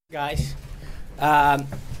Guys,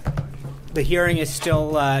 the hearing is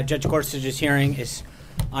still, Judge Gorsuch's hearing is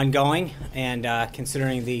ongoing, and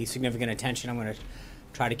considering the significant attention, I'm going to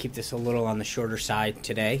try to keep this a little on the shorter side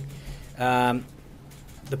today. The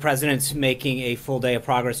president's making a full day of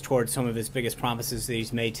progress towards some of his biggest promises that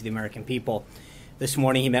he's made to the American people. This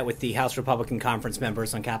morning, he met with the House Republican Conference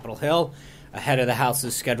members on Capitol Hill ahead of the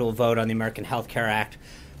House's scheduled vote on the American Health Care Act,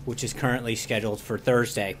 which is currently scheduled for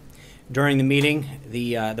Thursday. During the meeting,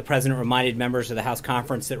 the president reminded members of the House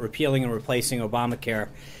conference that repealing and replacing Obamacare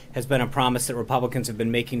has been a promise that Republicans have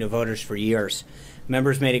been making to voters for years.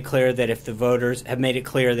 Members made it clear that if voters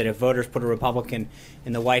put a Republican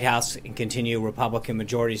in the White House and continue Republican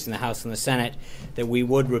majorities in the House and the Senate, that we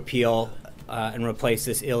would repeal and replace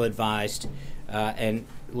this ill-advised and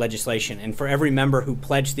legislation. And for every member who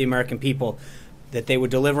pledged the American people that they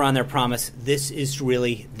would deliver on their promise, this is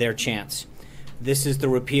really their chance. This is the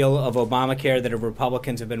repeal of Obamacare that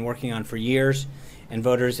Republicans have been working on for years, and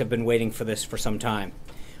voters have been waiting for this for some time.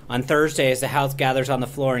 On Thursday, as the House gathers on the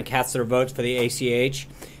floor and casts their votes for the ACH,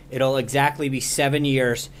 it'll exactly be 7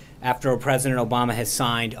 years after President Obama has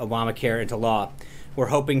signed Obamacare into law. We're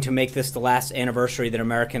hoping to make this the last anniversary that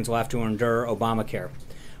Americans will have to endure Obamacare.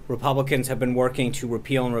 Republicans have been working to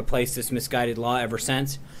repeal and replace this misguided law ever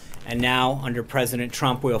since, and now, under President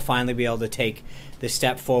Trump, we will finally be able to take this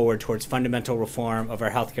step forward towards fundamental reform of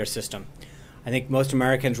our healthcare system. I think most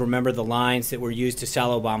Americans remember the lines that were used to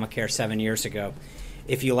sell Obamacare 7 years ago.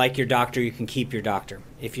 If you like your doctor, you can keep your doctor.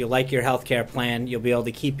 If you like your healthcare plan, you'll be able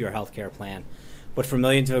to keep your healthcare plan. But for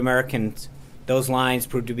millions of Americans, those lines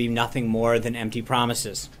proved to be nothing more than empty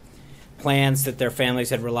promises. Plans that their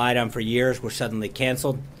families had relied on for years were suddenly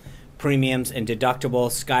canceled. Premiums and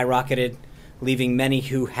deductibles skyrocketed, leaving many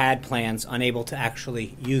who had plans unable to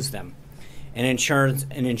actually use them. And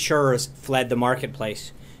insurers fled the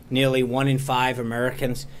marketplace. Nearly 1 in 5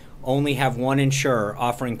 Americans only have one insurer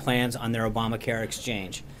offering plans on their Obamacare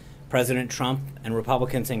exchange. President Trump and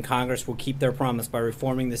Republicans in Congress will keep their promise by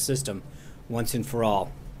reforming the system once and for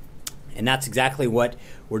all. And that's exactly what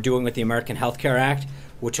we're doing with the American Health Care Act,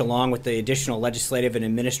 which, along with the additional legislative and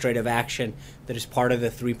administrative action that is part of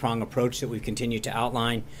the three-prong approach that we've continued to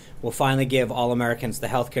outline, will finally give all Americans the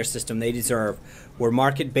health care system they deserve, where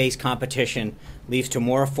market-based competition leads to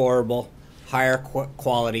more affordable, higher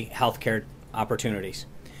quality health care opportunities.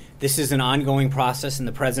 This is an ongoing process, and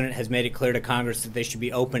the president has made it clear to Congress that they should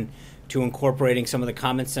be open to incorporating some of the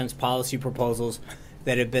common-sense policy proposals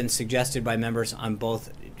that have been suggested by members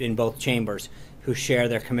in both chambers who share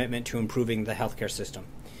their commitment to improving the healthcare system.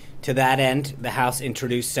 To that end, the House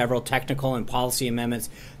introduced several technical and policy amendments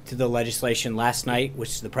to the legislation last night,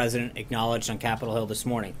 which the president acknowledged on Capitol Hill this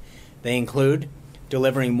morning. They include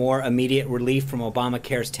delivering more immediate relief from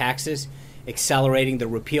Obamacare's taxes, accelerating the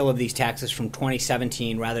repeal of these taxes from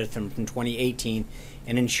 2017 rather than from 2018,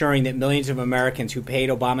 and ensuring that millions of Americans who paid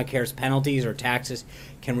Obamacare's penalties or taxes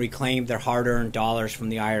can reclaim their hard-earned dollars from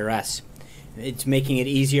the IRS. It's making it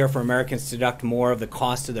easier for Americans to deduct more of the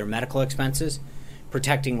cost of their medical expenses,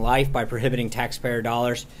 protecting life by prohibiting taxpayer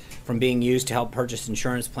dollars from being used to help purchase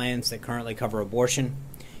insurance plans that currently cover abortion,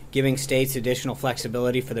 giving states additional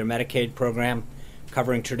flexibility for their Medicaid program,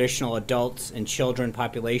 covering traditional adults and children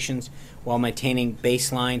populations while maintaining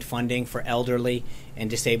baseline funding for elderly and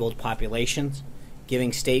disabled populations,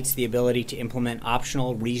 giving states the ability to implement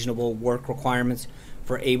optional, reasonable work requirements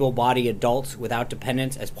for able-bodied adults without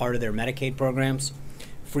dependents as part of their Medicaid programs,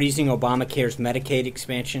 freezing Obamacare's Medicaid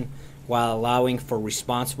expansion while allowing for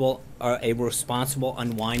a responsible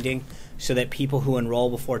unwinding so that people who enroll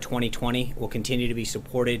before 2020 will continue to be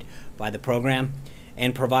supported by the program,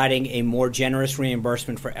 and providing a more generous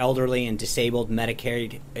reimbursement for elderly and disabled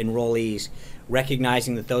Medicaid enrollees,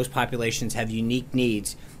 recognizing that those populations have unique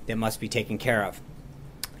needs that must be taken care of.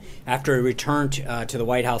 After he returned to the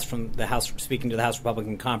White House from the House, speaking to the House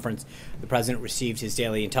Republican Conference, the president received his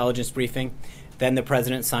daily intelligence briefing. Then the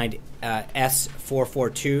president signed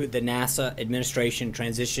S-442, the NASA Administration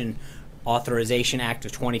Transition Authorization Act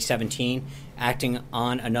of 2017, acting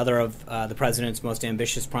on another of the president's most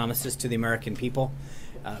ambitious promises to the American people.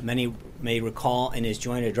 Many may recall in his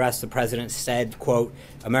joint address, the president said, quote,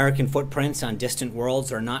 "American footprints on distant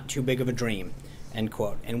worlds are not too big of a dream," end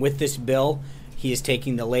quote. And with this bill, he is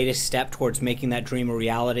taking the latest step towards making that dream a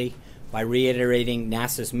reality by reiterating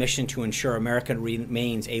NASA's mission to ensure America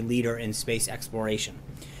remains a leader in space exploration.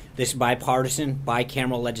 This bipartisan,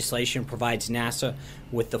 bicameral legislation provides NASA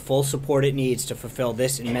with the full support it needs to fulfill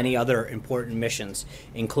this and many other important missions,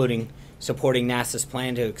 including supporting NASA's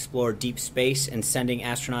plan to explore deep space and sending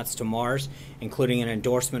astronauts to Mars, including an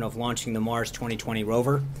endorsement of launching the Mars 2020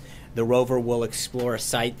 rover. The rover will explore a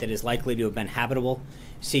site that is likely to have been habitable,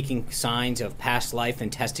 seeking signs of past life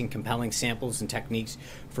and testing compelling samples and techniques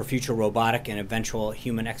for future robotic and eventual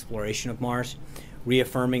human exploration of Mars,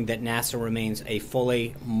 reaffirming that NASA remains a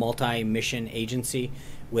fully multi-mission agency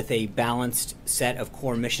with a balanced set of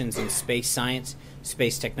core missions in space science,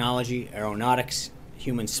 space technology, aeronautics,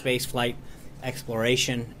 human spaceflight,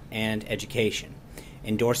 exploration, and education,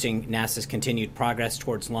 endorsing NASA's continued progress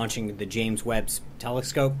towards launching the James Webb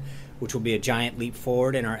Telescope, which will be a giant leap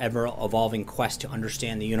forward in our ever-evolving quest to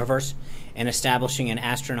understand the universe, and establishing an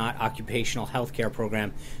astronaut occupational health care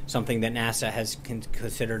program, something that NASA has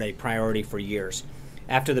considered a priority for years.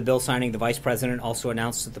 After the bill signing, the Vice President also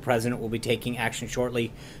announced that the President will be taking action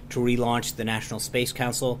shortly to relaunch the National Space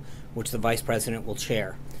Council, which the Vice President will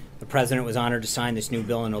chair. The President was honored to sign this new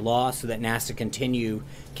bill into law so that NASA can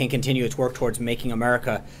continue its work towards making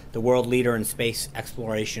America the world leader in space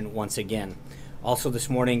exploration once again. Also this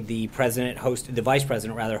morning, the Vice President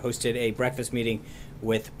hosted a breakfast meeting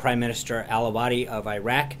with Prime Minister al-Abadi of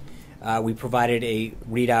Iraq. We provided a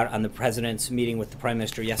readout on the President's meeting with the Prime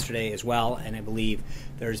Minister yesterday as well, and I believe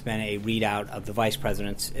there's been a readout of the Vice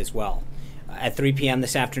President's as well. At 3 p.m.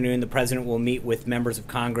 this afternoon, the President will meet with members of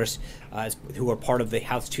Congress who are part of the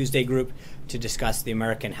House Tuesday group to discuss the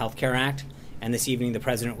American Health Care Act. And this evening, the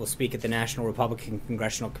President will speak at the National Republican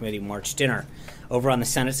Congressional Committee March dinner. Over on the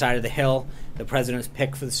Senate side of the Hill, the President's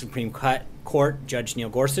pick for the Supreme Court, Judge Neil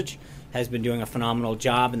Gorsuch, has been doing a phenomenal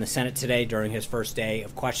job in the Senate today during his first day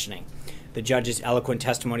of questioning. The judge's eloquent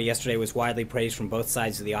testimony yesterday was widely praised from both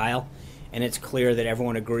sides of the aisle, and it's clear that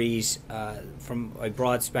everyone agrees from a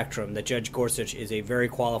broad spectrum that Judge Gorsuch is a very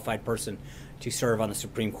qualified person to serve on the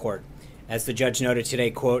Supreme Court. As the judge noted today,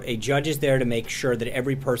 quote, "A judge is there to make sure that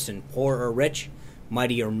every person, poor or rich,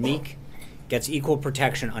 mighty or meek, gets equal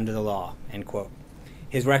protection under the law," end quote.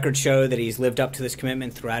 His records show that he's lived up to this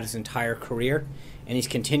commitment throughout his entire career, and he's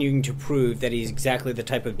continuing to prove that he's exactly the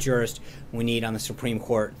type of jurist we need on the Supreme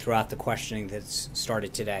Court throughout the questioning that's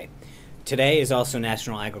started today. Today is also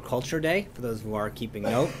National Agriculture Day, for those who are keeping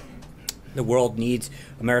note. The world needs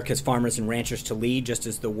America's farmers and ranchers to lead, just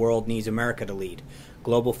as the world needs America to lead.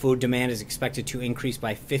 Global food demand is expected to increase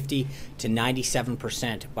by 50 to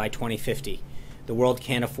 97% by 2050. The world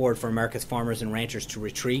can't afford for America's farmers and ranchers to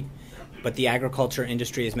retreat, but the agriculture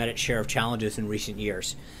industry has met its share of challenges in recent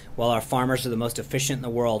years. While our farmers are the most efficient in the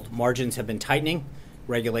world, margins have been tightening,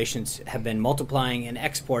 regulations have been multiplying, and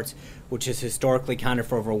exports, which has historically accounted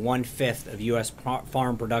for over 1/5 of U.S.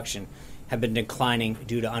 farm production, have been declining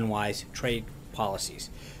due to unwise trade policies.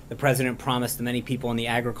 The President promised the many people in the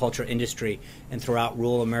agriculture industry and throughout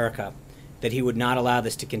rural America that he would not allow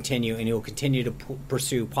this to continue, and he will continue to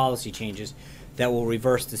pursue policy changes that will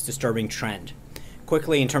reverse this disturbing trend.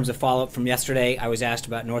 Quickly, in terms of follow-up from yesterday, I was asked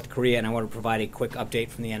about North Korea, and I want to provide a quick update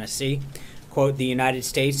from the NSC. Quote, "The United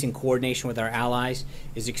States, in coordination with our allies,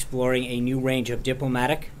 is exploring a new range of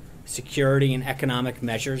diplomatic, security, and economic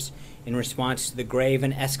measures in response to the grave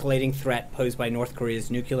and escalating threat posed by North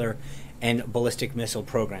Korea's nuclear and ballistic missile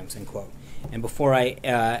programs," end quote. And before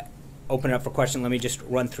I open it up for questions, let me just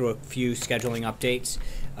run through a few scheduling updates.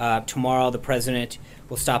 Tomorrow, the President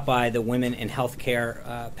will stop by the Women in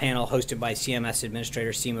Healthcare panel hosted by CMS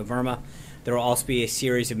Administrator Seema Verma. There will also be a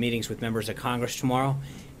series of meetings with members of Congress tomorrow.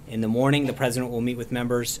 In the morning, the President will meet with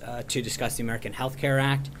members to discuss the American Health Care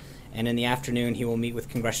Act, and in the afternoon, he will meet with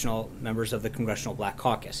congressional members of the Congressional Black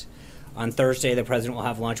Caucus. On Thursday, the President will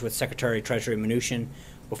have lunch with Secretary of Treasury Mnuchin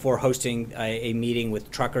before hosting a meeting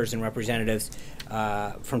with truckers and representatives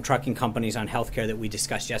from trucking companies on health care that we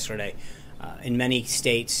discussed yesterday. In many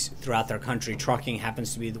states throughout their country, trucking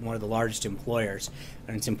happens to be one of the largest employers,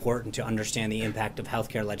 and it's important to understand the impact of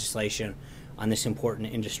healthcare legislation on this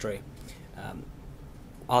important industry.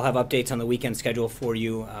 I'll have updates on the weekend schedule for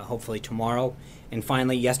you hopefully tomorrow. And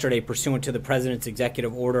finally, yesterday, pursuant to the President's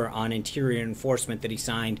executive order on interior enforcement that he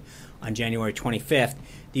signed on January 25th,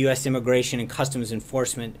 the U.S. Immigration and Customs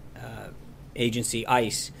Enforcement Agency,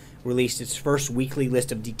 ICE, released its first weekly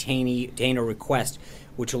list of detainer requests,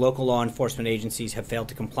 which local law enforcement agencies have failed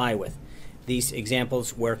to comply with. These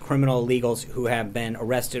examples were criminal illegals who have been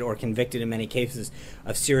arrested or convicted in many cases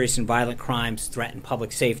of serious and violent crimes threaten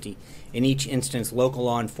public safety. In each instance, local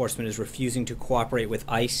law enforcement is refusing to cooperate with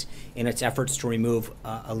ICE in its efforts to remove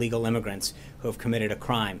illegal immigrants who have committed a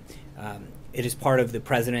crime. It is part of the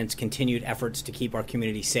President's continued efforts to keep our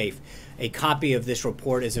community safe. A copy of this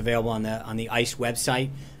report is available on the ICE website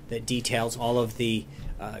that details all of the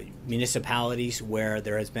municipalities where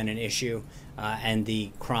there has been an issue and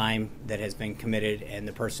the crime that has been committed and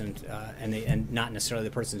the person and not necessarily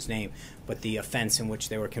the person's name, but the offense in which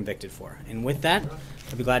they were convicted for. And with that,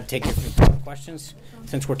 I'd be glad to take your questions.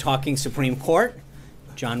 Since we're talking Supreme Court,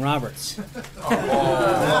 John Roberts.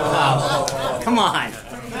 Oh, come on.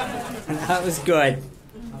 That was good.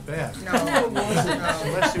 Not bad.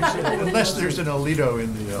 Unless there's an Alito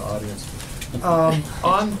in the audience.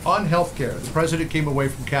 On health care, the president came away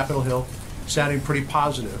from Capitol Hill sounding pretty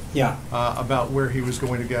positive about where he was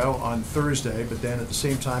going to go on Thursday, but then at the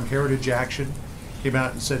same time, Heritage Action came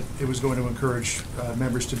out and said it was going to encourage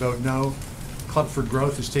members to vote no. Club for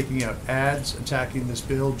Growth is taking out ads attacking this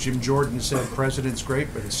bill. Jim Jordan has said president's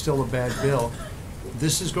great, but it's still a bad bill.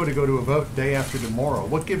 This is going to go to a vote day after tomorrow.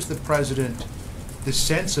 What gives the president the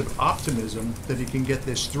sense of optimism that he can get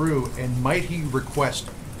this through, and might he request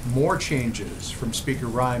more changes from Speaker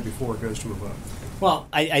Ryan before it goes to a vote? Well,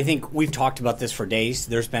 I think we've talked about this for days.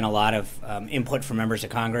 There's been a lot of input from members of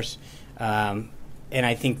Congress, and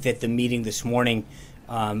I think that the meeting this morning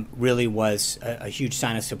really was a huge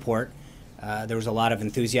sign of support. There was a lot of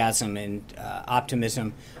enthusiasm and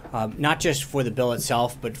optimism, not just for the bill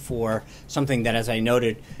itself, but for something that, as I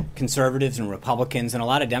noted, conservatives and Republicans and a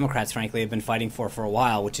lot of Democrats, frankly, have been fighting for a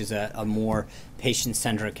while, which is a more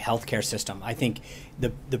patient-centric healthcare system. I think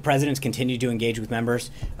the president's continued to engage with members.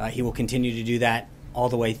 He will continue to do that all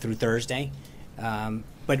the way through Thursday.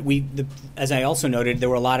 But as I also noted, there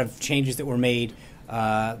were a lot of changes that were made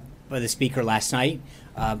by the Speaker last night.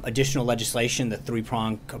 Additional legislation, the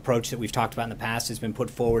three-prong approach that we've talked about in the past, has been put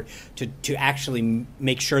forward to actually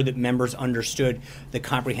make sure that members understood the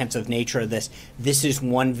comprehensive nature of this. This is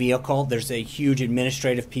one vehicle. There's a huge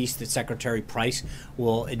administrative piece that Secretary Price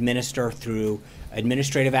will administer through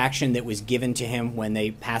administrative action that was given to him when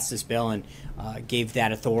they passed this bill and gave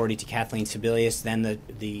that authority to Kathleen Sebelius, then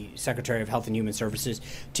the Secretary of Health and Human Services,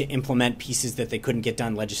 to implement pieces that they couldn't get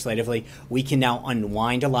done legislatively. We can now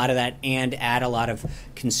unwind a lot of that and add a lot of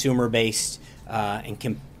consumer-based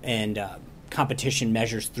and competition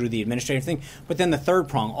measures through the administrative thing. But then the third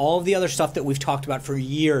prong, all of the other stuff that we've talked about for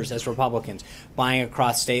years as Republicans, buying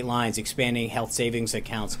across state lines, expanding health savings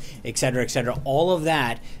accounts, et cetera, all of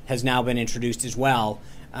that has now been introduced as well.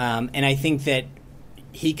 And I think that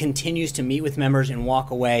he continues to meet with members and walk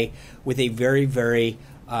away with a very, very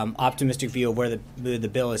optimistic view of where the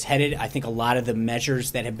bill is headed. I think a lot of the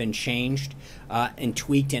measures that have been changed and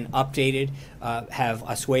tweaked and updated have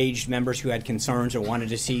assuaged members who had concerns or wanted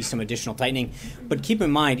to see some additional tightening. But keep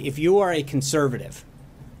in mind, if you are a conservative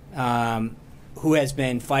who has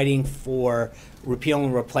been fighting for repeal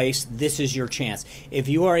and replace, this is your chance. If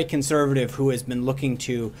you are a conservative who has been looking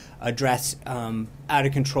to address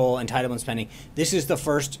out-of-control entitlement spending, this is the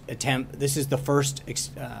first attempt. This is the first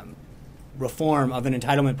reform of an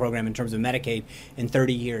entitlement program in terms of Medicaid in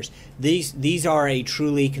 30 years. These are a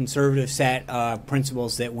truly conservative set of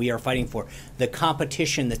principles that we are fighting for. The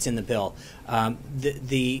competition that's in the bill,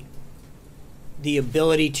 the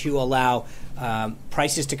ability to allow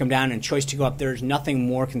prices to come down and choice to go up, there's nothing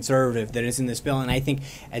more conservative that is in this bill. And I think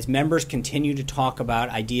as members continue to talk about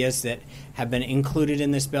ideas that have been included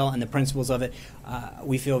in this bill and the principles of it,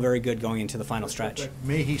 we feel very good going into the final stretch. But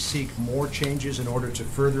may he seek more changes in order to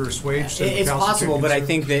further assuage? It's possible, but I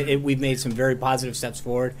think that we've made some very positive steps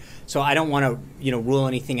forward. So I don't want to rule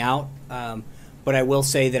anything out. But I will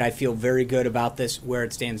say that I feel very good about this where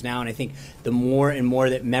it stands now, and I think the more and more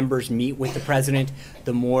that members meet with the president,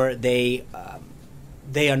 the more they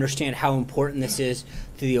understand how important this is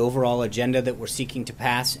to the overall agenda that we're seeking to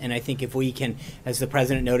pass. And I think if we can, as the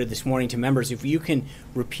president noted this morning to members, if you can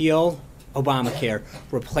repeal Obamacare,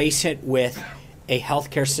 replace it with a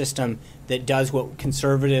healthcare system that does what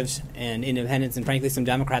conservatives and independents and frankly some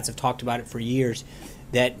Democrats have talked about it for years,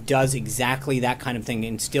 that does exactly that kind of thing,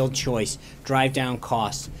 instill choice, drive down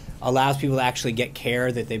costs, allows people to actually get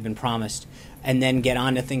care that they've been promised, and then get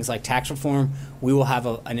on to things like tax reform, we will have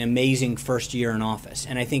an amazing first year in office.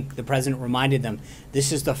 And I think the president reminded them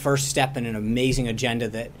this is the first step in an amazing agenda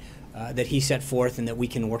that he set forth and that we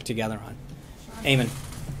can work together on. Eamon.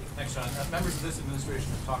 Thanks, John. Members of this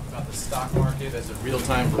administration have talked about the stock market as a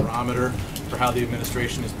real-time barometer for how the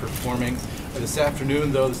administration is performing. This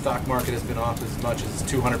afternoon, though, the stock market has been off as much as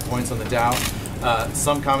 200 points on the Dow.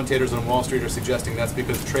 Some commentators on Wall Street are suggesting that's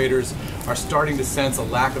because traders are starting to sense a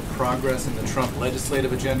lack of progress in the Trump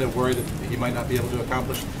legislative agenda, worried that he might not be able to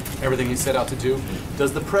accomplish everything he set out to do.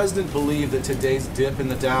 Does the president believe that today's dip in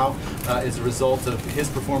the Dow is a result of his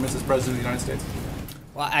performance as president of the United States?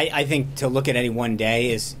 Well, I think to look at any one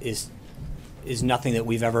day is nothing that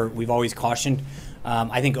we've always cautioned.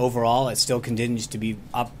 I think overall it still continues to be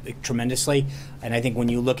up tremendously, and I think when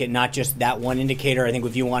you look at not just that one indicator, I think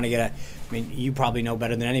if you want to get you probably know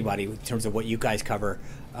better than anybody in terms of what you guys cover,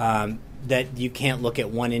 that you can't look at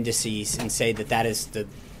one indices and say that is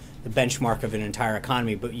the benchmark of an entire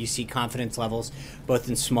economy, but you see confidence levels both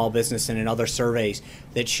in small business and in other surveys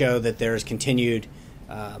that show that there is continued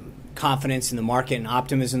confidence in the market and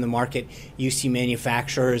optimism in the market. You see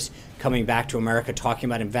manufacturers coming back to America talking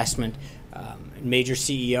about investment, major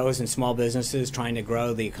CEOs and small businesses trying to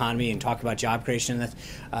grow the economy and talk about job creation.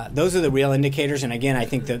 Those are the real indicators. And again, I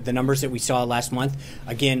think the numbers that we saw last month,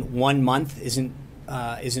 again, 1 month isn't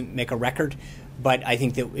make a record, but I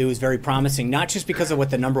think that it was very promising, not just because of what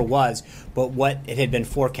the number was, but what it had been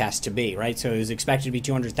forecast to be, right? So it was expected to be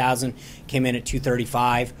 200,000, came in at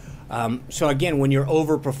 235. So again, when you're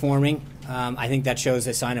overperforming, I think that shows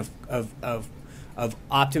a sign of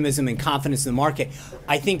optimism and confidence in the market.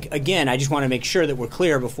 I think, again, I just want to make sure that we're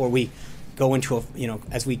clear before we go into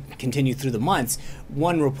as we continue through the months.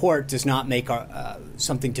 One report does not make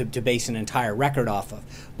something to base an entire record off of.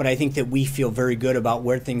 But I think that we feel very good about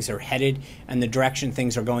where things are headed and the direction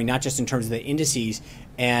things are going, not just in terms of the indices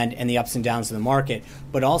and the ups and downs of the market,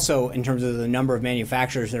 but also in terms of the number of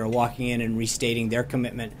manufacturers that are walking in and restating their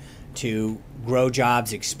commitment to grow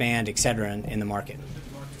jobs, expand, et cetera, in the market.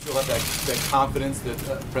 You'll have that confidence that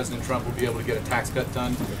President Trump will be able to get a tax cut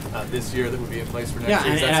done this year that would be in place for next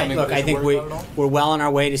year? Look, I think we're well on our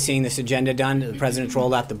way to seeing this agenda done. The President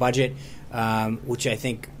rolled out the budget, which I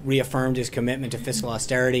think reaffirmed his commitment to fiscal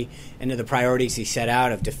austerity and to the priorities he set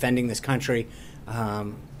out of defending this country,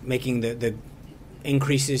 making the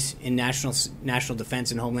increases in national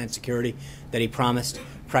defense and homeland security that he promised,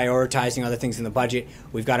 prioritizing other things in the budget.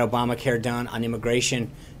 We've got Obamacare done on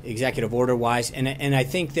immigration, executive order-wise, and I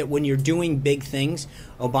think that when you're doing big things,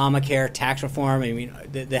 Obamacare, tax reform, I mean,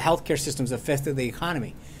 the healthcare system's a fifth of the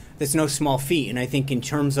economy. That's no small feat, and I think in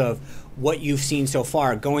terms of what you've seen so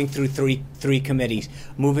far, going through three committees,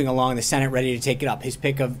 moving along, the Senate ready to take it up, his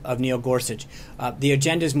pick of Neil Gorsuch, the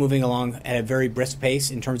agenda's moving along at a very brisk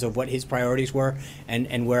pace in terms of what his priorities were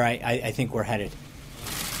and where I think we're headed.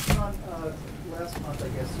 John, last month, I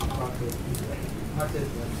guess, you talked and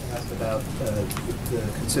asked about the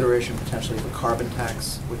consideration potentially of a carbon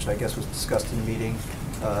tax, which I guess was discussed in a meeting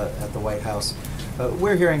at the White House.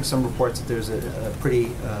 We're hearing some reports that there's a pretty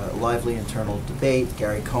lively internal debate.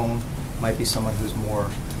 Gary Cohn might be someone who's more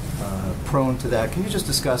prone to that. Can you just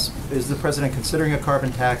discuss, is the president considering a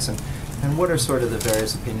carbon tax, and what are sort of the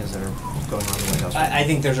various opinions that are going on in the White House? I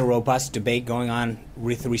think there's a robust debate going on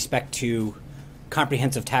with respect to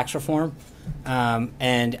comprehensive tax reform.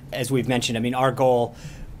 And as we've mentioned, I mean, our goal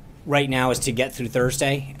right now is to get through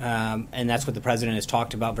Thursday, and that's what the president has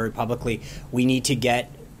talked about very publicly. We need to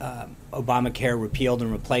get Obamacare repealed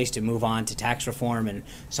and replaced and move on to tax reform and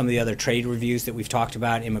some of the other trade reviews that we've talked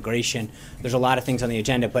about, immigration. There's a lot of things on the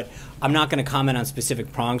agenda, but I'm not going to comment on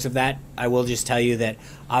specific prongs of that. I will just tell you that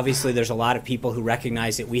obviously there's a lot of people who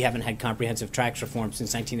recognize that we haven't had comprehensive tax reform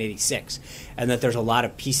since 1986, and that there's a lot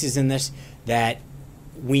of pieces in this that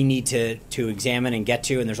we need to examine and get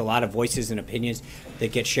to, and there's a lot of voices and opinions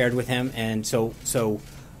that get shared with him, and so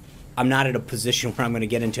I'm not at a position where I'm going to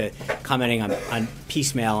get into commenting on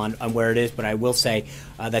piecemeal on where it is, but I will say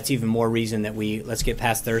that's even more reason that let's get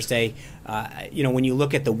past Thursday. When you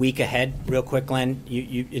look at the week ahead, real quick, Glenn,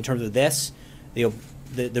 you in terms of this, the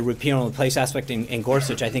repeal and replace aspect in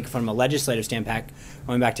Gorsuch, I think from a legislative standpoint,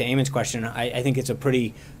 going back to Eamon's question, I think it's a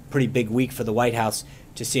pretty big week for the White House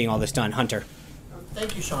to seeing all this done. Hunter.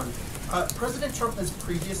 Thank you, Sean. President Trump has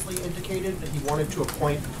previously indicated that he wanted to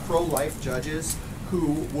appoint pro-life judges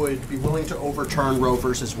who would be willing to overturn Roe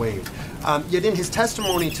versus Wade. Yet in his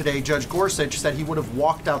testimony today, Judge Gorsuch said he would have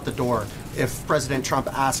walked out the door if President Trump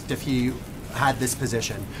asked if he had this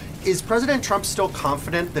position. Is President Trump still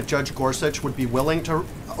confident that Judge Gorsuch would be willing to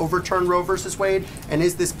overturn Roe versus Wade? And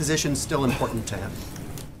is this position still important to him?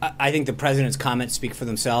 I think the president's comments speak for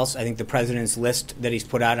themselves. I think the president's list that he's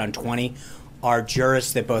put out on 20 are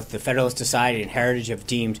jurists that both the Federalist Society and Heritage have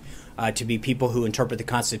deemed to be people who interpret the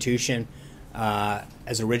Constitution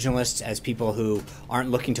as originalists, as people who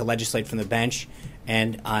aren't looking to legislate from the bench.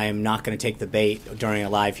 And I'm not going to take the bait during a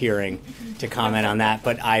live hearing to comment on that,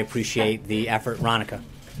 but I appreciate the effort. Ronica.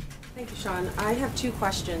 Thank you, Sean. I have two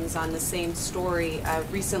questions on the same story.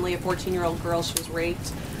 Recently, a 14-year-old girl, she was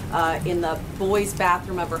raped in the boys'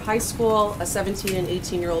 bathroom of her high school. A 17 and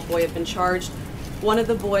 18-year-old boy have been charged. One of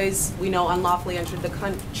the boys, we know, unlawfully entered the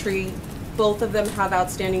country. Both of them have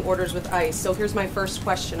outstanding orders with ICE. So here's my first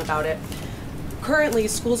question about it. Currently,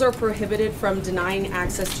 schools are prohibited from denying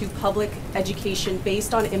access to public education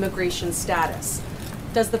based on immigration status.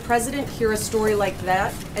 Does the president hear a story like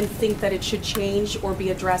that and think that it should change or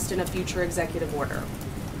be addressed in a future executive order?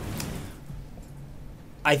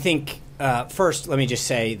 I think, first, let me just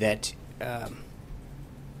say that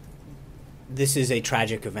this is a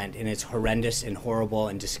tragic event, and it's horrendous and horrible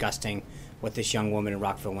and disgusting what this young woman in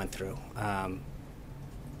Rockville went through.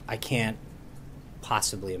 I can't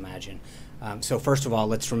possibly imagine. So first of all,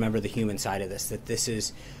 let's remember the human side of this, that this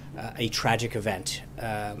is a tragic event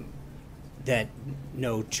that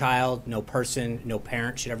no child, no person, no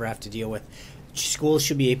parent should ever have to deal with. Schools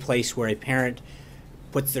should be a place where a parent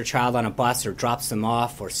puts their child on a bus or drops them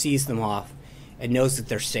off or sees them off and knows that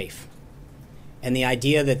they're safe. And the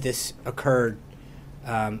idea that this occurred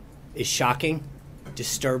is shocking,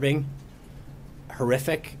 disturbing,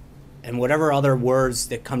 horrific, and whatever other words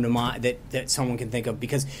that come to mind that someone can think of,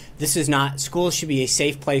 because this is not, schools should be a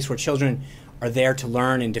safe place where children are there to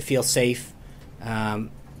learn and to feel safe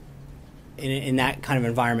in that kind of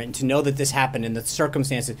environment. And to know that this happened in the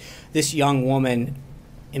circumstances, this young woman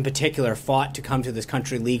in particular fought to come to this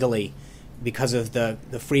country legally because of the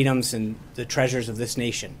freedoms and the treasures of this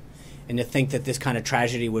nation. And to think that this kind of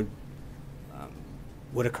tragedy would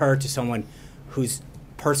occur to someone who's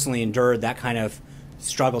personally endured that kind of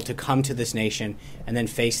struggle to come to this nation and then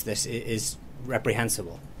face this is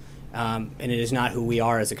reprehensible. And it is not who we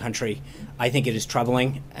are as a country. I think it is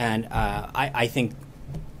troubling, and I think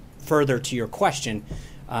further to your question,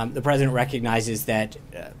 the president recognizes that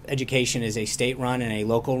education is a state-run and a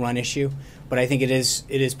local-run issue, but I think it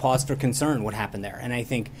is cause for concern what happened there. And I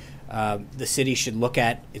think the city should look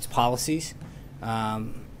at its policies,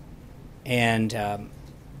 and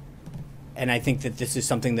I think that this is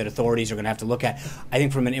something that authorities are going to have to look at. I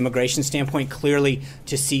think from an immigration standpoint, clearly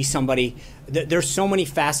to see somebody, there's so many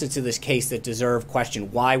facets of this case that deserve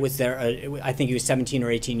question. Why was there, I think he was 17 or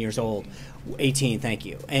 18 years old. 18, thank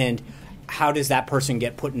you. And how does that person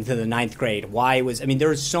get put into the 9th grade? There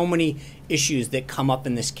are so many issues that come up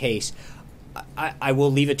in this case. I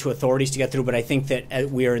will leave it to authorities to get through, but I think that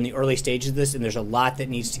we are in the early stages of this, and there's a lot that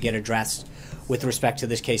needs to get addressed with respect to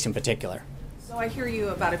this case in particular. So I hear you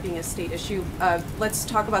about it being a state issue. Let's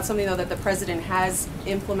talk about something, though, that the president has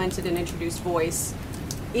implemented and introduced, VOICE.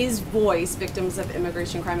 Is VOICE, Victims of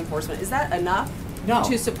Immigration Crime Enforcement, is that enough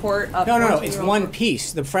to support a No. It's one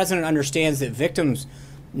piece. The president understands that victims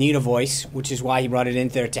need a voice, which is why he brought it in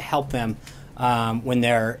there to help them when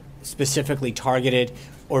they're specifically targeted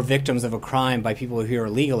or victims of a crime by people who are here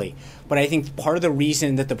illegally. But I think part of the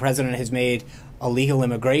reason that the president has made illegal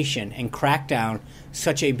immigration and crackdown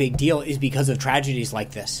such a big deal is because of tragedies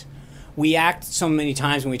like this. We act so many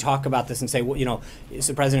times when we talk about this and say, well, is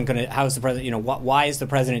the president going to? How is the president? Why is the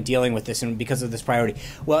president dealing with this? And because of this priority.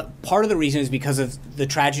 Well, part of the reason is because of the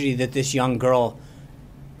tragedy that this young girl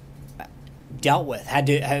dealt with, had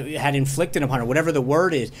inflicted upon her, whatever the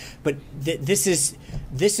word is. But this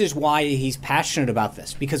is why he's passionate about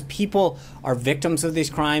this, because people are victims of these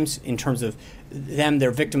crimes in terms of them.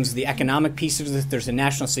 They're victims of the economic piece of this. There's a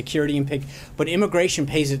national security impact, but immigration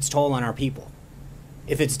pays its toll on our people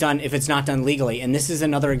if it's not done legally. And this is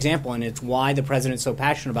another example, and it's why the president's so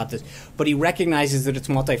passionate about this. But he recognizes that it's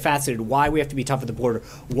multifaceted, why we have to be tough at the border,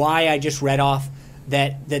 why I just read off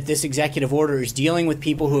that this executive order is dealing with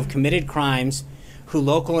people who have committed crimes, who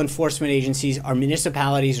local enforcement agencies or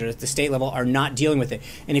municipalities or at the state level are not dealing with it.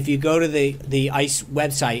 And if you go to the ICE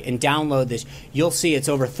website and download this, you'll see it's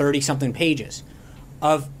over 30-something pages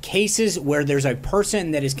of cases where there's a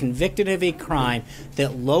person that is convicted of a crime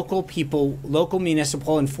that local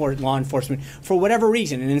municipal law enforcement, for whatever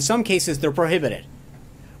reason, and in some cases they're prohibited,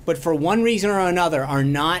 but for one reason or another are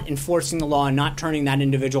not enforcing the law and not turning that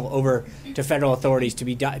individual over to federal authorities to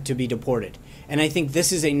be deported. And I think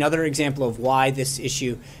this is another example of why this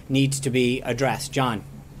issue needs to be addressed. John?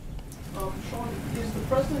 Sean, is the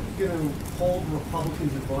president going to hold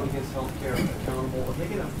Republicans who vote against health care accountable? Are they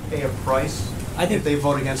going to pay a price if they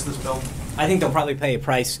vote against this bill? I think they'll probably pay a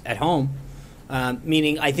price at home,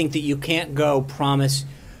 meaning I think that you can't go promise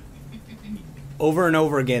over and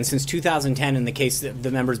over again since 2010 in the case that the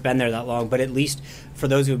member's been there that long, but at least for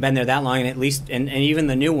those who have been there that long and even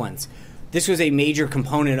the new ones, this was a major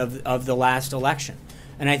component of the last election.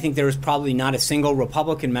 And I think there was probably not a single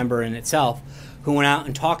Republican member in itself who went out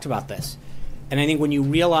and talked about this. And I think when you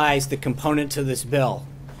realize the component to this bill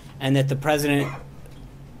and that the president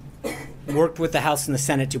worked with the House and the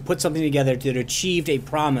Senate to put something together that achieved a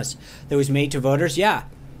promise that was made to voters,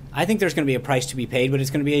 I think there's going to be a price to be paid, but it's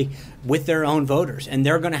going to be with their own voters. And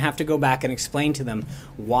they're going to have to go back and explain to them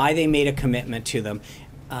why they made a commitment to them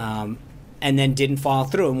and then didn't follow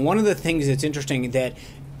through. And one of the things that's interesting that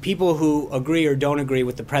people who agree or don't agree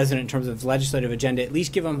with the president in terms of his legislative agenda at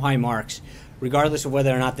least give him high marks, regardless of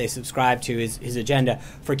whether or not they subscribe to his agenda,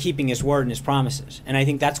 for keeping his word and his promises. And I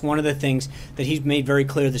think that's one of the things that he's made very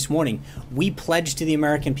clear this morning. We pledge to the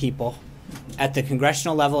American people at the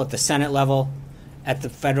congressional level, at the Senate level, at the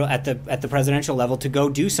federal, at the presidential level to go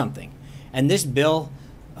do something. And this bill,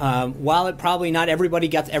 while it probably not everybody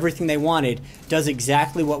gets everything they wanted, does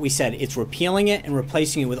exactly what we said. It's repealing it and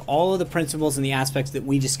replacing it with all of the principles and the aspects that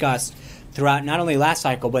we discussed throughout not only last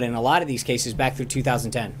cycle, but in a lot of these cases back through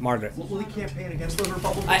 2010. Margaret. Will he campaign against the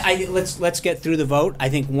Republicans? Let's get through the vote. I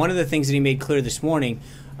think one of the things that he made clear this morning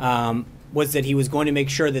was that he was going to make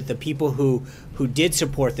sure that the people who did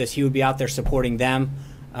support this, he would be out there supporting them.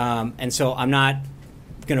 And so I'm not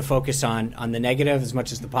going to focus on the negative as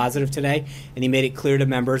much as the positive today. And he made it clear to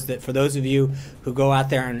members that for those of you who go out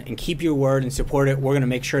there and keep your word and support it, we're going to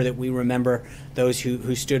make sure that we remember those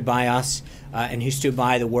who stood by us and who stood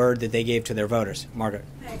by the word that they gave to their voters. Margaret.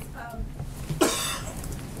 Thanks.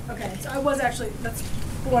 Okay, so I was actually, that's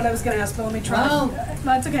what I was going to ask, but let me try. No,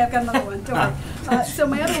 it's okay, I've got another one, don't worry. So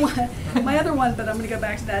my other one, but I'm going to go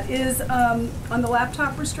back to that, is on the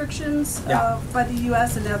laptop restrictions by the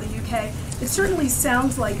U.S. and now the U.K. It certainly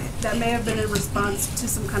sounds like that may have been in response to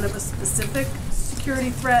some kind of a specific security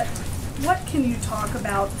threat. What can you talk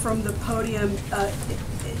about from the podium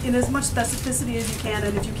in as much specificity as you can,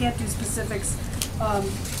 and if you can't do specifics,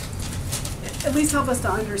 at least help us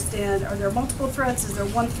to understand, are there multiple threats? Is there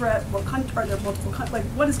one threat? Are there multiple like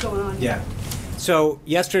what is going on here? Yeah. So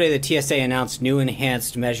yesterday the TSA announced new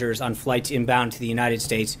enhanced measures on flights inbound to the United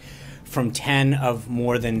States from 10 of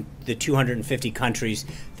more than the 250 countries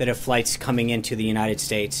that have flights coming into the United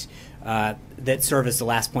States that serve as the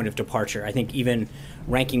last point of departure. I think even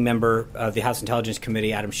ranking member of the House Intelligence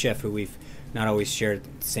Committee, Adam Schiff, who we've not always shared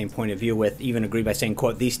the same point of view with, even agreed by saying,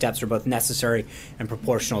 quote, these steps are both necessary and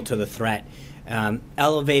proportional to the threat.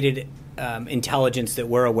 Elevated intelligence that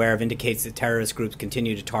we're aware of indicates that terrorist groups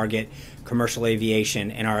continue to target commercial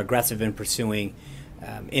aviation and are aggressive in pursuing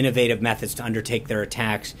innovative methods to undertake their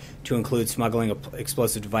attacks, to include smuggling of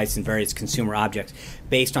explosive devices and various consumer objects.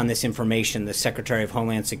 Based on this information, the Secretary of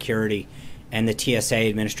Homeland Security and the TSA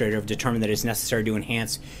administrator have determined that it is necessary to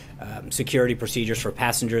enhance security procedures for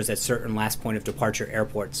passengers at certain last point of departure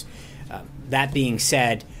airports. That being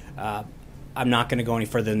said, I'm not going to go any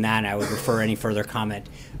further than that, and I would refer any further comment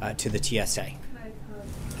to the TSA.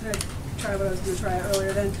 Can I try what I was going to try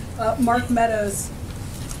earlier then? Mark Meadows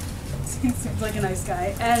seems like a nice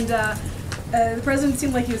guy. And the president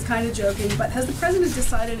seemed like he was kind of joking, but has the president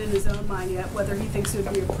decided in his own mind yet whether he thinks it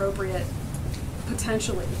would be appropriate,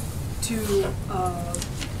 potentially, to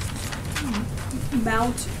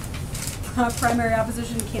mount primary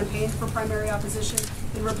opposition, campaign for primary opposition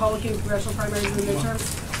in Republican congressional primaries in the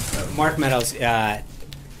midterms? Mark Meadows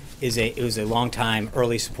was a long-time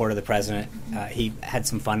early supporter of the president. He had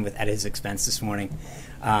some fun at his expense this morning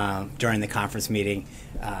during the conference meeting,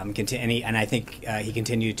 and I think he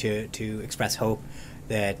continued to express hope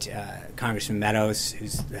that Congressman Meadows,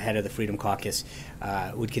 who's the head of the Freedom Caucus,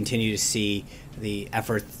 would continue to see the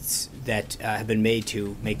efforts that have been made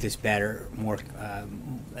to make this better, more,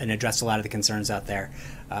 and address a lot of the concerns out there.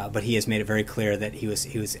 But he has made it very clear that he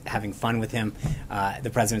was having fun with him.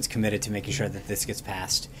 The president's committed to making sure that this gets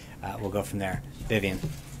passed. We'll go from there. Vivian.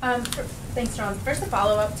 Thanks, John. First, a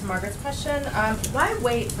follow-up to Margaret's question. Why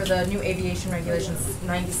wait for the new aviation regulations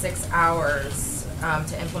 96 hours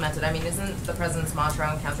to implement it? I mean, isn't the president's mantra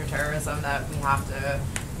on counterterrorism that we have to,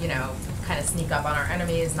 kind of sneak up on our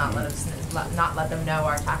enemies, not let them know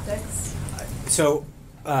our tactics? So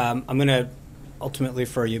I'm going to ultimately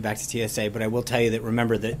refer you back to TSA, but I will tell you that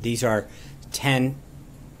remember that these are 10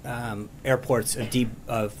 airports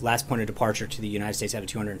of last point of departure to the United States out of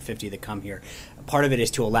 250 that come here. Part of it is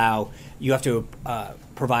to allow, you have to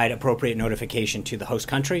provide appropriate notification to the host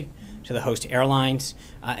country, to the host airlines,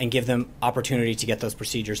 and give them opportunity to get those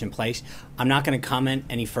procedures in place. I'm not going to comment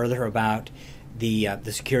any further about the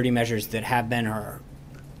security measures that have been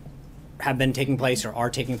taking place or are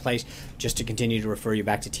taking place, just to continue to refer you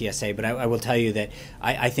back to TSA. But I will tell you that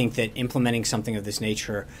I think that implementing something of this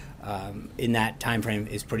nature in that time frame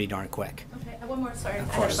is pretty darn quick. Okay, one more, sorry, I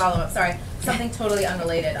had a follow-up, sorry. Something totally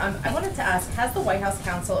unrelated. I wanted to ask, has the White House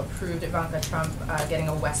counsel approved Ivanka Trump getting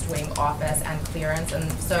a West Wing office and clearance?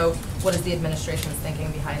 And so what is the administration's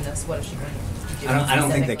thinking behind this? What is she going to do? I don't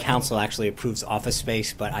think the council actually approves office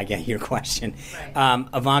space, but I get your question. Right.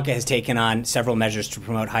 Ivanka has taken on several measures to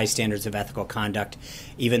promote high standards of ethical conduct.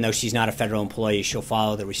 Even though she's not a federal employee, she'll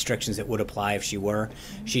follow the restrictions that would apply if she were.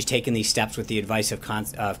 Mm-hmm. She's taken these steps with the advice of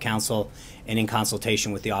counsel and in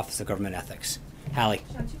consultation with the Office of Government Ethics. Hallie.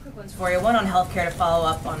 John, two quick ones for you. One on healthcare to follow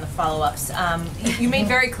up on the follow-ups. You made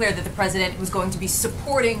very clear that the president was going to be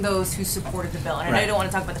supporting those who supported the bill. And I know you don't want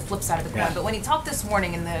to talk about the flip side of the coin, but when he talked this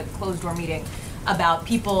morning in the closed-door meeting about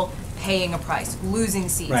people paying a price, losing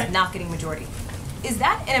seats, not getting majority, Is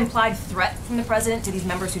that an implied threat from the president to these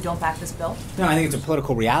members who don't back this bill? No, I think it's a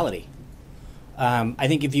political reality. I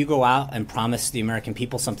think if you go out and promise the American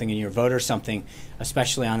people something and your voters something,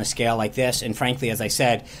 especially on a scale like this, and frankly, as I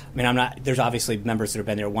said, I mean, there's obviously members that have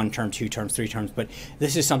been there 1 term, 2 terms, 3 terms, but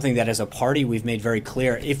this is something that as a party we've made very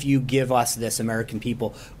clear, if you give us this, American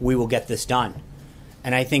people, we will get this done.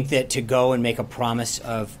 And I think that to go and make a promise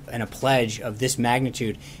and a pledge of this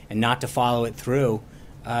magnitude and not to follow it through,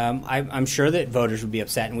 I'm sure that voters would be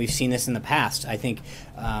upset, and we've seen this in the past. I think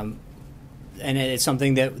and it's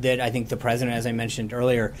something that I think the president, as I mentioned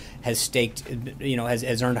earlier, has staked,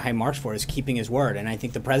 has earned high marks for, is keeping his word. And I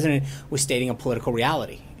think the president was stating a political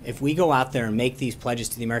reality. If we go out there and make these pledges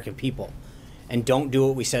to the American people and don't do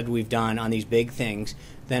what we said we've done on these big things,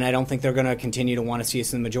 then I don't think they're going to continue to want to see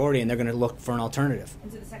us in the majority, and they're going to look for an alternative.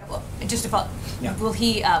 And so the second, just to follow, will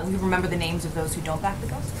he remember the names of those who don't back the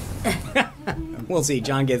bill? We'll see.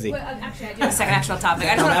 John Gizzi. Well, actually, I do have a second actual topic.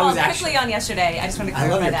 I just want to follow quickly on yesterday. I just want to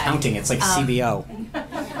clarify that. I love your counting. It's like CBO.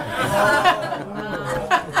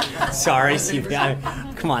 Sorry,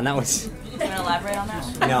 CBO. Come on, that was... Do you want to elaborate on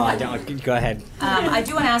that? No, I don't. Go ahead. I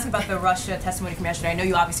do want to ask about the Russia testimony from yesterday. I know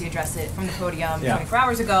you obviously addressed it from the podium 24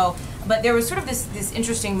 hours ago, but there was sort of this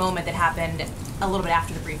interesting moment that happened a little bit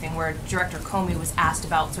after the briefing where Director Comey was asked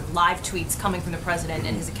about sort of live tweets coming from the president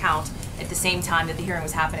and his account at the same time that the hearing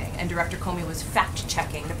was happening. And Director Comey was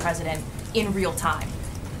fact-checking the president in real time,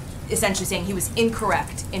 essentially saying he was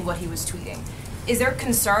incorrect in what he was tweeting. Is there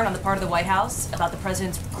concern on the part of the White House about the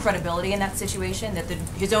president's credibility in that situation, that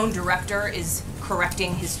his own director is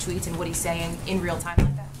correcting his tweets and what he's saying in real time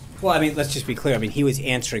like that? Well, I mean, let's just be clear. I mean, he was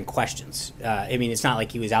answering questions. I mean, it's not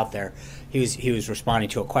like he was out there. He was responding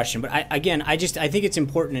to a question. But I think it's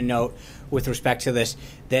important to note with respect to this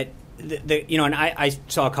that and I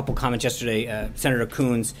saw a couple comments yesterday. Senator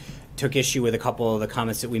Coons took issue with a couple of the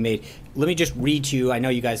comments that we made. Let me just read to you. I know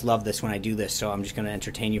you guys love this when I do this, so I'm just going to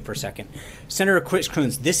entertain you for a second. Senator Chris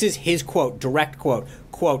Coons, this is his quote, direct quote,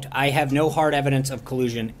 "I have no hard evidence of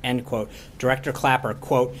collusion," end quote. Director Clapper,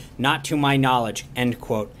 quote, "not to my knowledge," end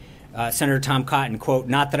quote. Senator Tom Cotton, quote,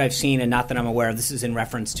 "not that I've seen and not that I'm aware of." This is in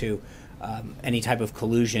reference to any type of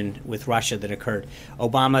collusion with Russia that occurred.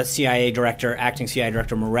 Obama CIA Director, Acting CIA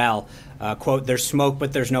Director Morell, quote, "there's smoke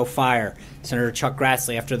but there's no fire." Senator Chuck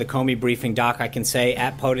Grassley, after the Comey briefing, "Doc, I can say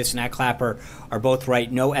at POTUS and at Clapper are both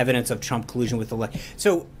right. No evidence of Trump collusion with the..."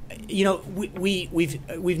 So,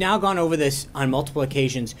 we've now gone over this on multiple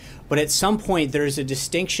occasions, but at some point there's a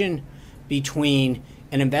distinction between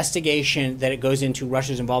an investigation that it goes into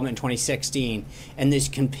Russia's involvement in 2016 and this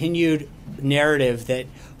continued narrative that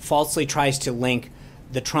falsely tries to link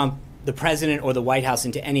the president or the White House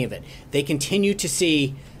into any of it. They continue to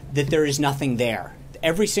see that there is nothing there.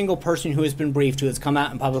 Every single person who has been briefed, who has come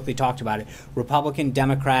out and publicly talked about it, Republican,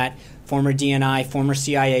 Democrat, former DNI, former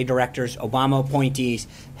CIA directors, Obama appointees,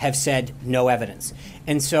 have said no evidence.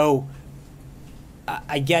 And so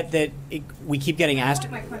I get that we keep getting asked,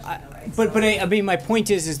 but I mean, my point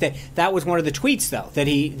is that was one of the tweets though that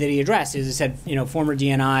he addressed. Is it said, former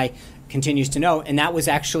DNI continues to know, and that was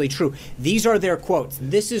actually true. These are their quotes.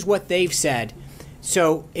 This is what they've said.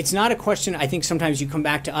 So it's not a question. I think sometimes you come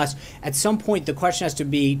back to us. At some point, the question has to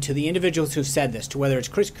be to the individuals who've said this, to whether it's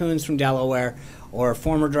Chris Coons from Delaware or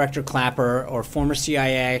former Director Clapper or former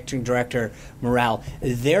CIA Acting Director Morell.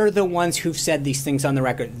 They're the ones who've said these things on the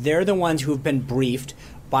record. They're the ones who've been briefed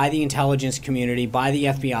by the intelligence community, by the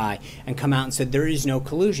FBI, and come out and said there is no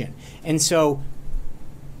collusion. And so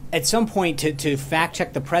at some point to fact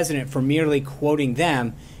check the president for merely quoting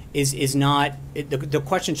them is not, the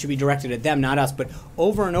question should be directed at them, not us. But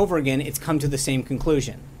over and over again, it's come to the same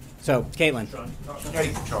conclusion. So, Caitlin. John.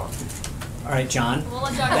 All right, John.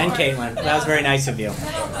 Then Caitlin. That was very nice of you.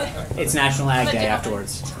 It's National Ag Day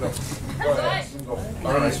afterwards.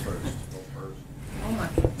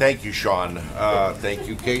 Thank you, Sean. Thank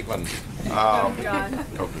you, Caitlin.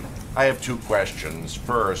 I have two questions.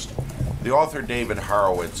 First, the author David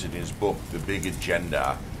Horowitz, in his book, The Big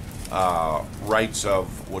Agenda, writes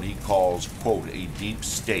of what he calls, quote, a deep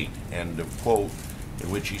state, end of quote, in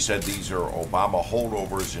which he said these are Obama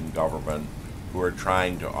holdovers in government who are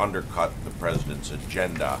trying to undercut the president's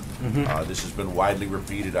agenda. This has been widely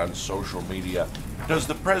repeated on social media. Does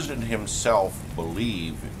the president himself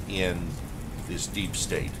believe in this deep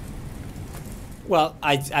state? Well,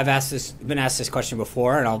 I've been asked this question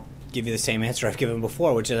before, and I'll give you the same answer I've given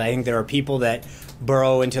before, which is I think there are people that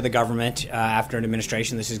burrow into the government after an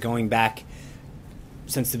administration. This is going back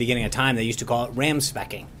since the beginning of time. They used to call it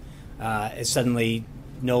ram-specking. It's suddenly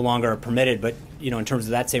no longer permitted, but in terms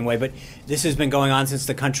of that same way. But this has been going on since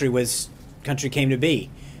the country came to be.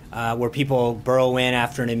 where people burrow in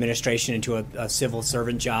after an administration into a civil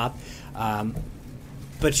servant job.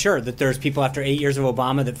 But sure, that there's people after 8 years of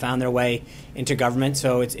Obama that found their way into government,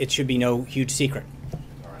 so it should be no huge secret.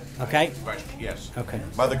 All right. Okay? Question, yes. Okay.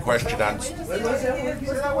 Other question on...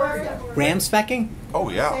 Ram specking? Oh,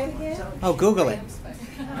 yeah. Oh, Google it.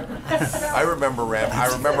 I remember Ram.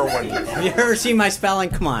 I remember when... Have you ever seen my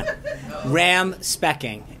spelling? Come on. Ram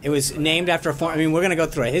specking. It was named after a form. I mean, we're going to go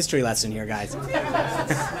through a history lesson here, guys.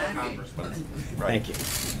 Congressman. Right. Thank you.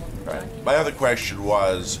 Right. My other question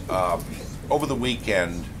was, over the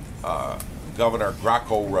weekend, Governor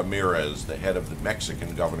Graco Ramirez, the head of the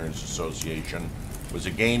Mexican Governors Association, was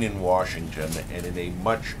again in Washington and in a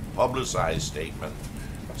much publicized statement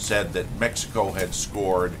said that Mexico had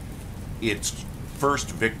scored its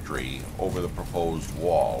first victory over the proposed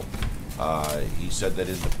wall. He said that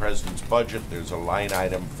in the president's budget there's a line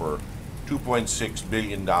item for $2.6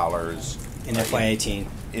 billion in FY18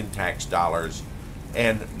 in tax dollars,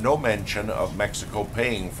 and no mention of Mexico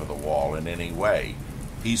paying for the wall in any way.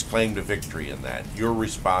 He's claimed a victory in that. Your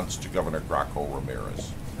response to Governor Graco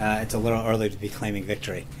Ramirez? It's a little early to be claiming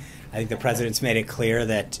victory. I think the president's made it clear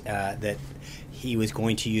that that he was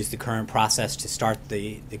going to use the current process to start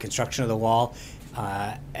the construction of the wall,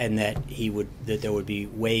 and that there would be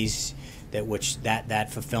ways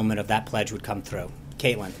that fulfillment of that pledge would come through.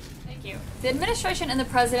 Caitlin. Thank you. The administration and the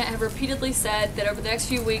president have repeatedly said that over the next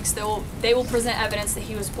few weeks they will present evidence that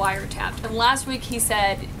he was wiretapped. And last week he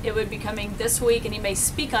said it would be coming this week and he may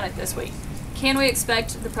speak on it this week. Can we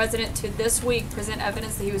expect the president to this week present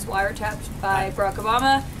evidence that he was wiretapped by Barack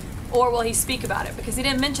Obama, or will he speak about it? Because he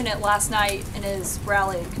didn't mention it last night in his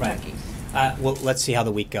rally in Kentucky. Right. Well, let's see how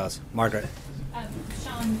the week goes. Margaret.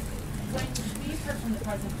 Sean, when we've heard from the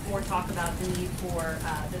president before talk about the need for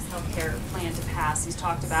this health care plan to pass, he's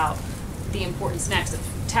talked about the importance next of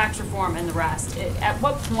tax reform and the rest. At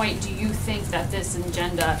what point do you think that this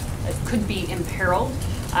agenda could be imperiled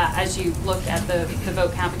as you look at the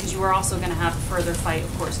vote count? Because you are also going to have a further fight,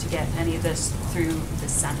 of course, to get any of this through the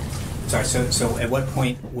Senate. Sorry, so at what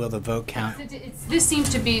point will the vote count? This seems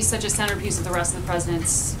to be such a centerpiece of the rest of the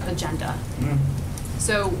president's agenda. Mm-hmm.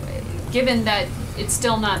 So given that it's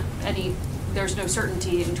still not there's no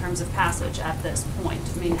certainty in terms of passage at this point,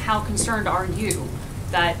 I mean, how concerned are you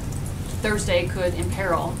that Thursday could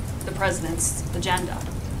imperil the president's agenda?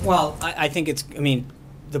 Well, I think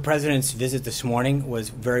the president's visit this morning was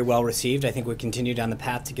very well received. I think we continue down the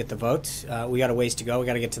path to get the votes. We got a ways to go. We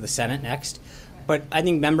got to get to the Senate next. But I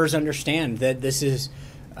think members understand that this is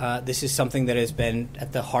something that has been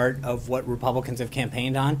at the heart of what Republicans have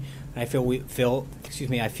campaigned on. And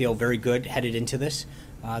I feel very good headed into this.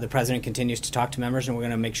 The president continues to talk to members, and we're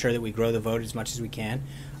going to make sure that we grow the vote as much as we can.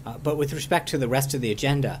 But with respect to the rest of the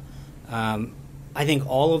agenda, I think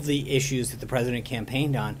all of the issues that the president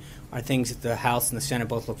campaigned on are things that the House and the Senate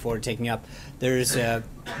both look forward to taking up. There's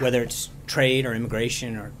whether it's trade or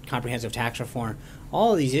immigration or comprehensive tax reform,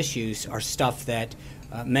 all of these issues are stuff that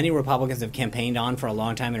many Republicans have campaigned on for a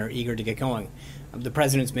long time and are eager to get going. The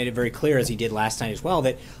president's made it very clear, as he did last night as well,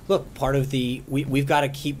 that, look, part of we've got to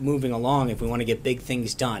keep moving along if we want to get big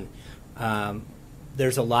things done.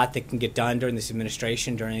 There's a lot that can get done during this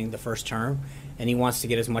administration, during the first term, and he wants to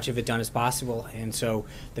get as much of it done as possible. And so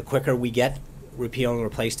the quicker we get repeal and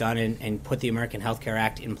replace done and put the American Health Care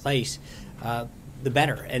Act in place, the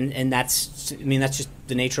better. And that's just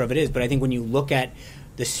the nature of it is. But I think when you look at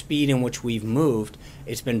the speed in which we've moved,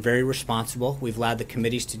 it's been very responsible. We've allowed the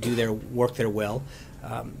committees to do their work their will.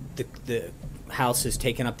 The House has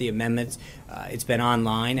taken up the amendments. It's been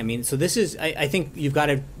online. I mean, so this is, I think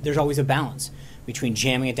there's always a balance between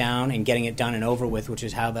jamming it down and getting it done and over with, which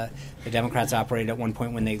is how the Democrats operated at one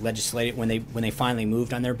point when they legislated, when they finally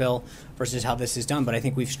moved on their bill, versus how this is done. But I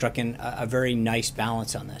think we've struck in a very nice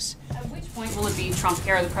balance on this. At which point will it be Trump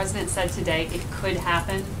care? The president said today it could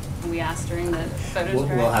happen. We asked during the photos.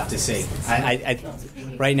 We'll have to see.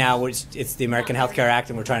 Right now, it's the American Health Care Act,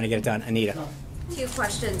 and we're trying to get it done. Anita. Two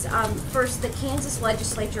questions. First, the Kansas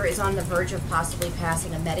legislature is on the verge of possibly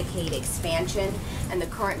passing a Medicaid expansion, and the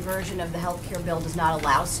current version of the health care bill does not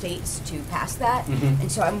allow states to pass that. Mm-hmm.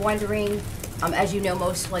 And so I'm wondering, as you know,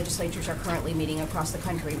 most legislatures are currently meeting across the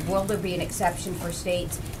country. Will there be an exception for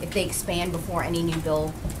states if they expand before any new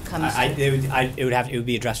bill comes? It would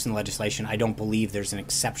be addressed in the legislation. I don't believe there's an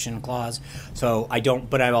exception clause. So I don't.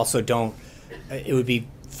 But I also don't. It would be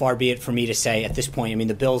far be it for me to say at this point. I mean,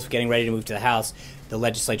 the bill's getting ready to move to the House. The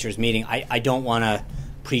legislature is meeting. I don't want to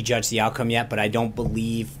prejudge the outcome yet, but I don't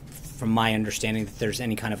believe, from my understanding, that there's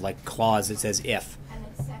any kind of clause that says if. And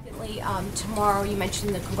then secondly, tomorrow you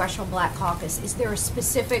mentioned the Congressional Black Caucus. Is there a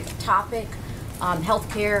specific topic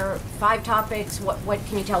healthcare, 5 topics. What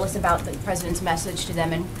can you tell us about the president's message to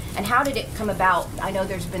them, and how did it come about? I know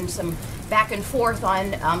there's been some back and forth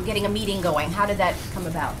on getting a meeting going. How did that come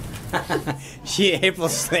about?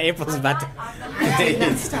 April's about to.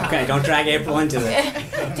 Okay, don't drag April into this.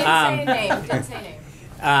 Didn't say a name. Didn't say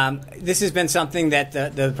a name. This has been something that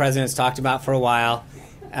the president's talked about for a while.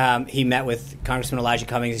 He met with Congressman Elijah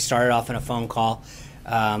Cummings. He started off in a phone call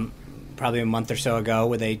probably a month or so ago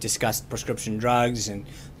where they discussed prescription drugs and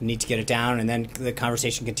the need to get it down. And then the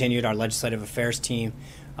conversation continued. Our legislative affairs team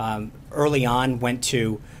early on went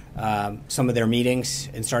to some of their meetings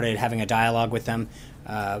and started having a dialogue with them.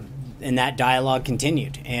 And that dialogue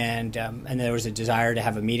continued, and there was a desire to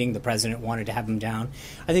have a meeting. The president wanted to have them down.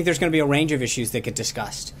 I think there's going to be a range of issues that get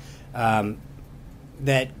discussed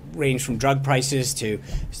that range from drug prices to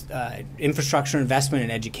infrastructure investment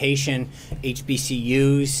and education,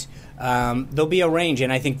 HBCUs. There'll be a range,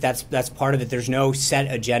 and I think that's part of it. There's no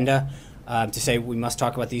set agenda to say we must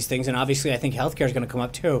talk about these things, and obviously I think healthcare is going to come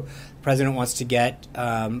up too. The president wants to get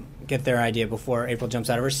their idea before April jumps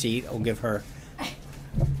out of her seat. I'll give her.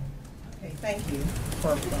 Thank you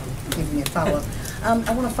for giving me a follow-up.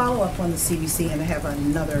 I want to follow up on the CBC, and I have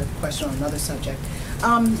another question on another subject.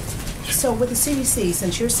 So with the CBC,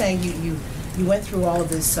 since you're saying you went through all of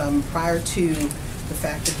this prior to the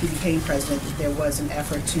fact that he became president, there was an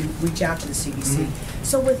effort to reach out to the CBC. Mm-hmm.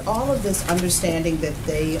 So with all of this understanding that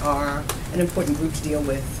they are an important group to deal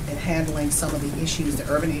with in handling some of the issues,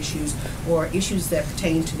 the urban issues, or issues that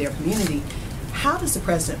pertain to their community, how does the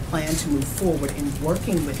president plan to move forward in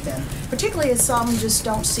working with them, particularly as some just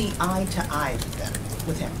don't see eye to eye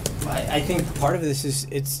with him? I think part of this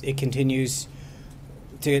is it continues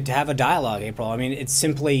to have a dialogue, April. I mean, it's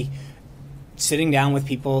simply sitting down with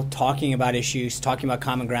people, talking about issues, talking about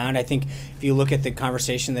common ground. I think if you look at the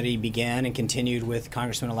conversation that he began and continued with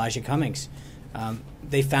Congressman Elijah Cummings,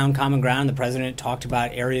 they found common ground. The president talked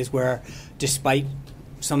about areas where, despite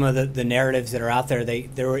some of the narratives that are out there,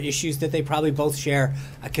 there were issues that they probably both share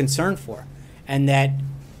a concern for, and that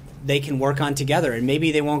they can work on together. And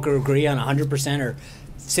maybe they won't agree on 100% or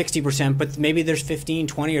 60%, but maybe there's 15,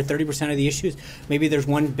 20, or 30% of the issues. Maybe there's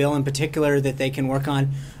one bill in particular that they can work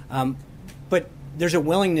on. But there's a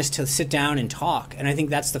willingness to sit down and talk, and I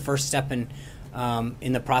think that's the first step in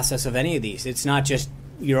the process of any of these. It's not just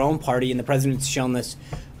your own party, and the president's shown this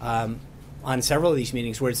on several of these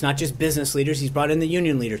meetings, where it's not just business leaders. He's brought in the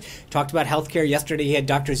union leaders. Talked about healthcare yesterday. He had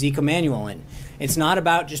Dr. Zeke Emanuel in. It's not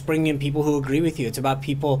about just bringing in people who agree with you. It's about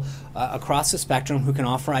people across the spectrum who can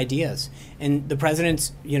offer ideas. And the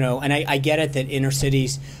president's, and I get it that inner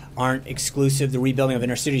cities aren't exclusive. The rebuilding of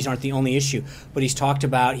inner cities aren't the only issue. But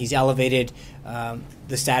he's elevated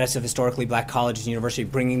the status of historically black colleges and universities,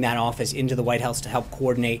 bringing that office into the White House to help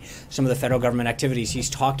coordinate some of the federal government activities. He's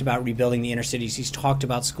talked about rebuilding the inner cities. He's talked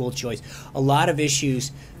about school choice. A lot of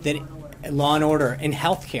issues that law and order and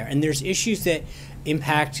healthcare. And there's issues that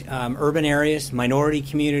impact urban areas, minority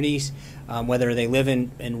communities, whether they live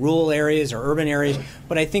in rural areas or urban areas.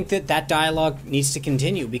 But I think that dialogue needs to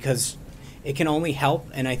continue because it can only help,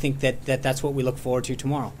 and I think that's what we look forward to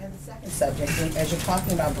tomorrow. And the second subject, as you're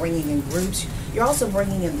talking about bringing in groups, you're also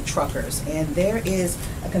bringing in the truckers, and there is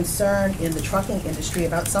a concern in the trucking industry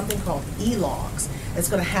about something called e-logs. It's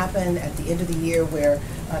going to happen at the end of the year where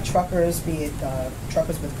truckers, be it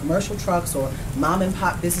truckers with commercial trucks or mom and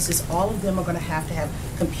pop businesses, all of them are going to have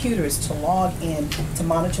computers to log in to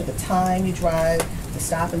monitor the time you drive, the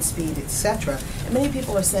stop and speed, etc. And many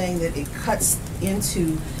people are saying that it cuts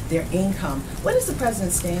into their income. Where does the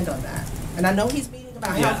president stand on that? And I know he's meeting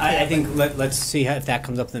about health care. I think let's see if that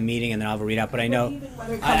comes up in the meeting, and then I'll have a readout. But I know,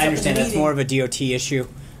 I understand that's more of a DOT issue,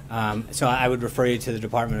 so I would refer you to the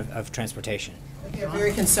Department of Transportation. They're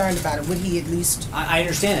very concerned about it. Would he at least? I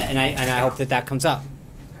understand that, and I hope that comes up.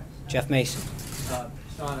 Jeff Mason.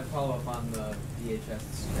 Sean, a follow-up on the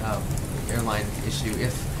DHS airline issue.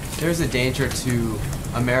 If there's a danger to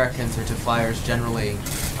Americans or to flyers generally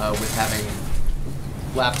with having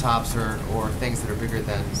laptops or things that are bigger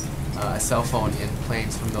than a cell phone in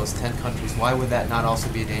planes from those 10 countries, why would that not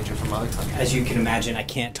also be a danger from other countries? As you can imagine, I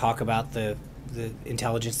can't talk about the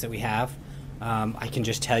intelligence that we have. I can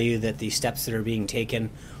just tell you that the steps that are being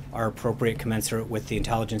taken are appropriate, commensurate with the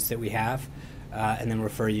intelligence that we have, and then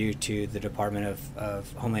refer you to the Department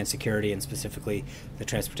of Homeland Security and specifically the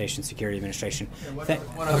Transportation Security Administration.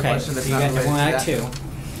 One other question that's not related to that.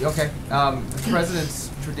 Okay. The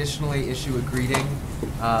presidents traditionally issue a greeting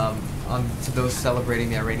to those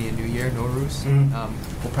celebrating the Iranian New Year, Nowruz.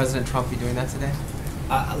 Will President Trump be doing that today?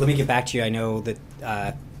 Let me get back to you. I know that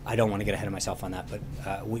I don't want to get ahead of myself on that,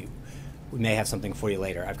 but we may have something for you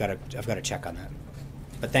later. I've got to check on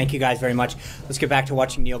that. But thank you guys very much. Let's get back to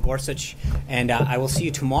watching Neil Gorsuch, and I will see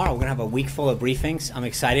you tomorrow. We're going to have a week full of briefings. I'm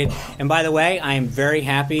excited. And by the way, I am very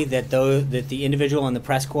happy that the individual in the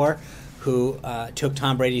press corps who took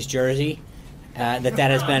Tom Brady's jersey, that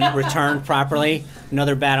has been returned properly.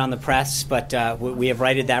 Another bad on the press, but we have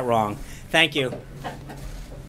righted that wrong. Thank you.